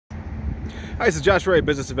Hi, this is Josh Wright,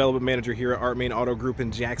 Business Development Manager here at Moehn Auto Group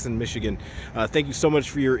in Jackson, Michigan. Thank you so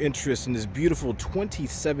much for your interest in this beautiful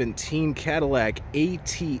 2017 Cadillac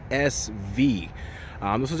ATS-V.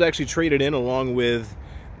 This was actually traded in along with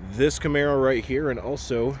this Camaro right here and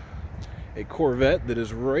also a Corvette that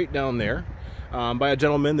is right down there by a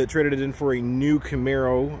gentleman that traded it in for a new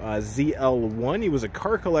Camaro ZL1. He was a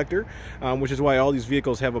car collector, which is why all these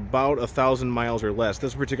vehicles have about 1,000 miles or less.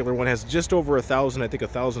 This particular one has just over 1,000, I think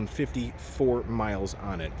 1,054 miles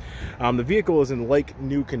on it. The vehicle is in like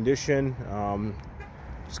new condition.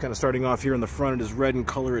 Just kind of starting off here in the front, it is red in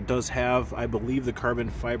color. It does have, I believe, the carbon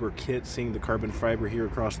fiber kit, seeing the carbon fiber here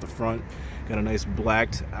across the front. Got a nice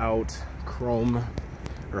blacked out chrome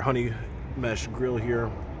or honey mesh grille here.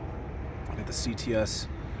 Got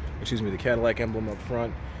the Cadillac emblem up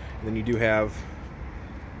front. And then you do have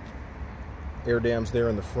air dams there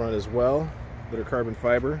in the front as well that are carbon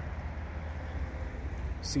fiber.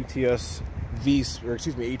 ATS-V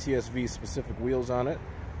specific wheels on it.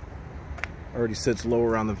 Already sits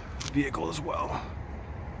lower on the vehicle as well.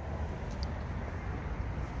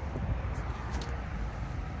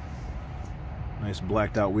 Nice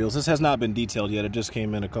blacked out wheels. This has not been detailed yet. It just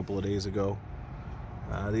came in a couple of days ago.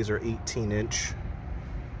 These are 18-inch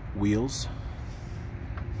wheels.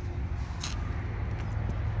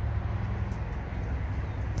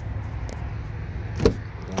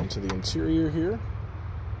 Down to the interior here.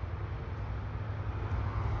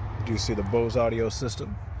 You do see the Bose audio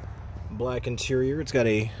system. Black interior. It's got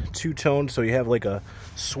a two-tone, so you have like a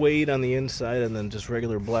suede on the inside and then just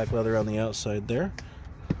regular black leather on the outside there.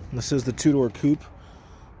 And this is the two-door coupe.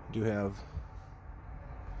 You do have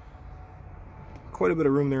quite a bit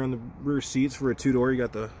of room there on the rear seats for a two-door. You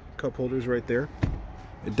got the cup holders right there.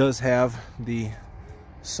 It does have the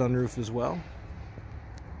sunroof as well.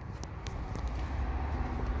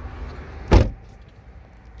 You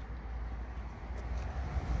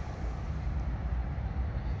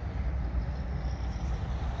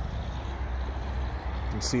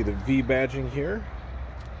can see the V badging here,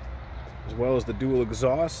 as well as the dual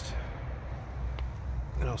exhaust.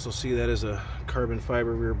 You can also see that as a carbon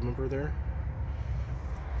fiber rear bumper there.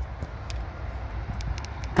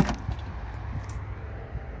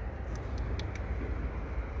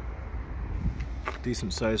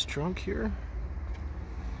 Decent sized trunk here.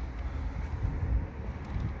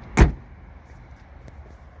 I'm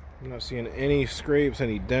not seeing any scrapes,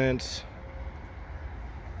 any dents.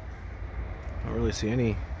 I don't really see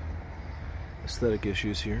any aesthetic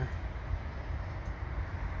issues here.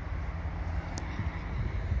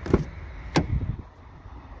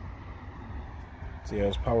 So yeah, it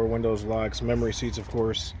has power windows, locks, memory seats, of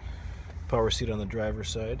course, power seat on the driver's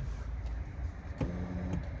side.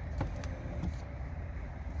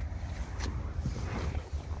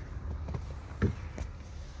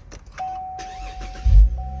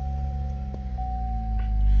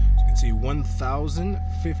 See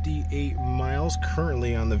 1,058 miles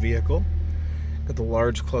currently on the vehicle. Got the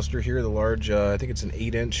large cluster here, the large, I think it's an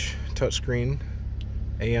 8-inch touchscreen,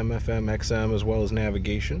 AM, FM, XM, as well as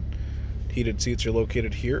navigation. Heated seats are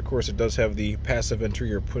located here. Of course, it does have the passive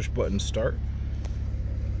entry or push button start.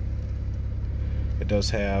 It does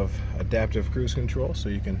have adaptive cruise control, so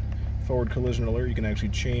you can forward collision alert. You can actually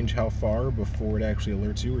change how far before it actually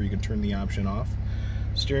alerts you, or you can turn the option off.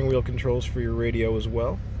 Steering wheel controls for your radio as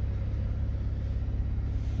well.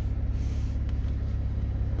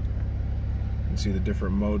 You can see the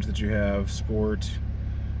different modes that you have: sport,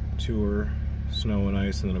 tour, snow and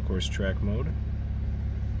ice, and then of course track mode.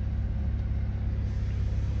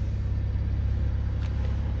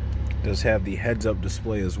 It does have the heads-up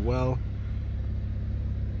display as well.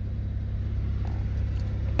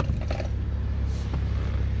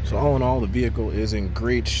 So all in all, the vehicle is in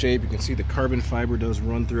great shape. You can see the carbon fiber does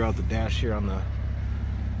run throughout the dash here on the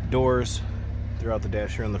doors, throughout the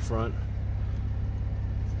dash here on the front.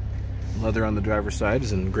 Leather on the driver's side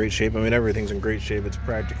is in great shape. I mean, everything's in great shape. It's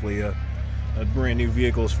practically a brand new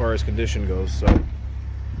vehicle as far as condition goes. So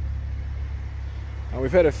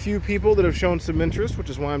we've had a few people that have shown some interest,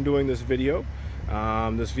 which is why I'm doing this video.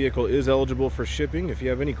 This vehicle is eligible for shipping. If you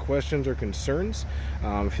have any questions or concerns,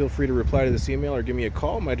 feel free to reply to this email or give me a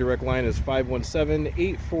call. My direct line is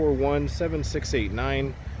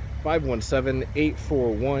 517-841-7689.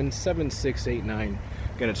 517-841-7689.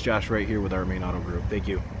 Again, it's Josh right here with Moehn Auto Group. Thank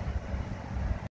you.